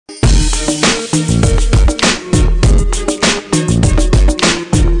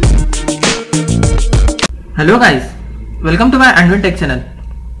Hello guys, welcome to my Untitled Tech channel.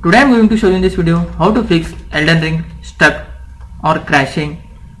 Today I am going to show you in this video how to fix Elden Ring stuck or crashing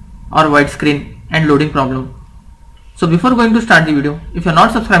or white screen and loading problem. So before going to start the video, if you are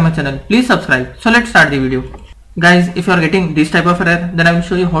not subscribed my channel, please subscribe. So let's start the video. Guys, if you are getting this type of error, then I will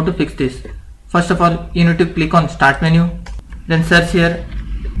show you how to fix this. First of all, you need to click on start menu, then search here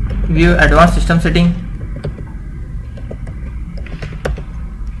view advanced system setting.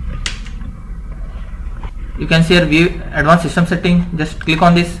 You can see here view advanced system setting, just click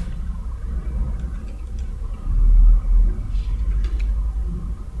on this.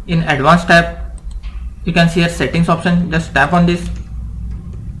 In advanced tab, you can see here settings option, just tap on this.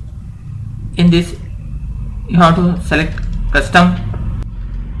 In this, you have to select custom.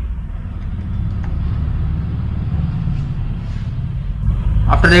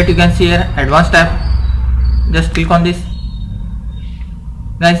 After that, you can see here advanced tab, just click on this.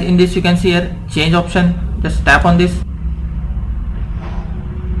 Guys, in this you can see here change option, just tap on this.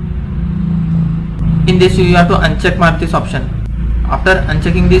 In this you have to uncheck mark this option. After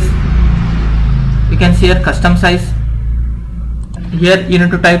unchecking this, you can see here custom size. Here you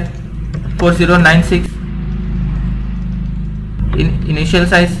need to type 4096 in initial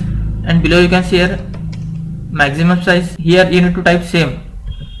size, and below you can see here maximum size. Here you need to type same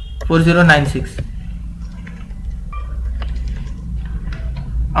 4096.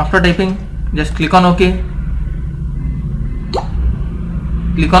 After typing, just click on OK.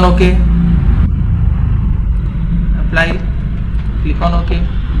 Click on OK. Apply. Click on OK.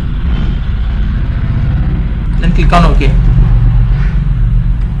 Then click on OK.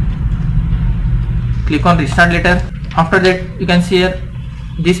 Click on restart later. After that, you can see here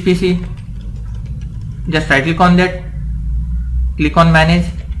this PC. Just right click on that. Click on manage.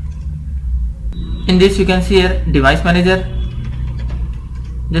 In this you can see here device manager.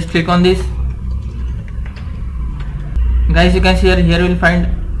 Just click on this. Guys, you can see here you will find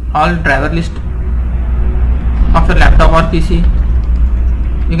all driver list of your laptop or PC.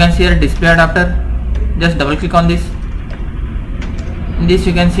 You can see here display adapter. Just double click on this. In this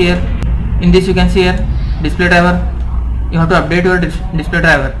you can see here display driver. You have to update your display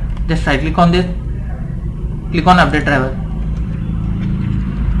driver. Just right click on this. Click on update driver.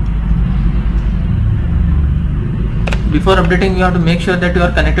 Before updating, you have to make sure that you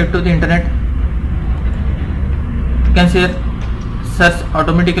are connected to the internet. You can see here search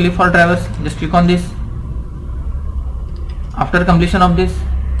automatically for drivers. Just click on this. After completion of this,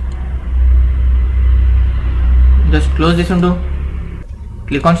 just close this window.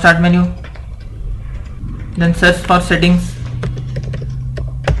 Click on start menu. Then search for settings.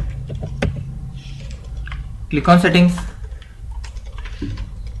 Click on settings.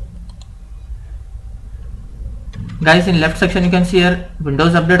 Guys, in left section you can see here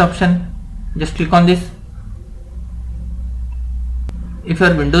Windows update option. Just click on this. If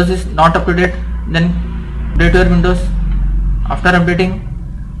your Windows is not up to date, then update your Windows. After updating,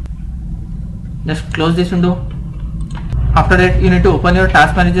 just close this window. After that, you need to open your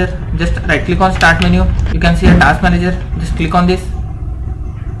task manager. Just right click on start menu. You can see a task manager. Just click on this.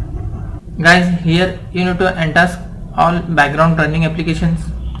 Guys, here you need to untask all background running applications.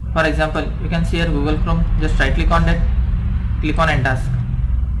 For example, you can see here Google Chrome. Just right click on that. Click on untask.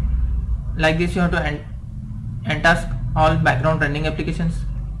 Like this, you have to untask all background running applications.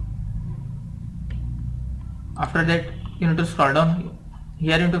 After that, you need to scroll down.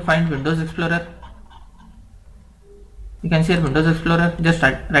 Here you need to find Windows Explorer. You can see here Windows Explorer. Just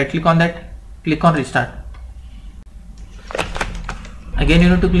right click on that. Click on restart. Again you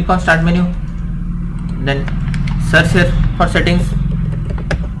need to click on start menu. Then search here for settings.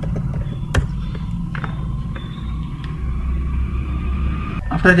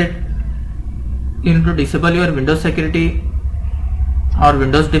 After that, you need to disable your Windows security or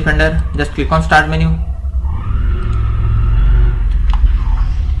Windows Defender. Just click on start menu.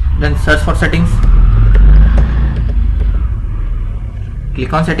 Then search for settings.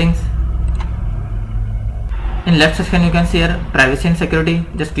 Click on settings. In left section you can see here privacy and security.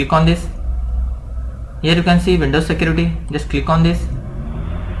 Just click on this. Here you can see Windows security. Just click on this.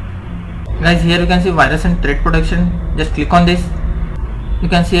 Guys, here you can see virus and threat protection. Just click on this. You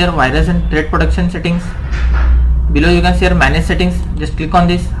can see here virus and threat protection settings. Below you can see here manage settings. Just click on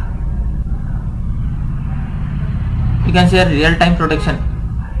this. You can see here real time protection.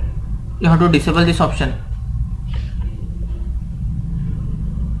 You have to disable this option.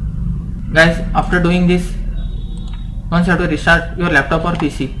 Guys, after doing this, once you have to restart your laptop or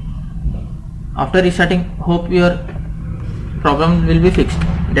PC. After restarting, hope your problem will be fixed.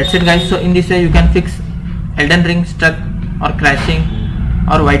 That's it guys. So in this way you can fix Elden Ring stuck or crashing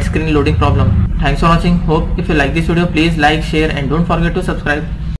or white screen loading problem. Thanks for watching. Hope if you like this video, please like, share and don't forget to subscribe.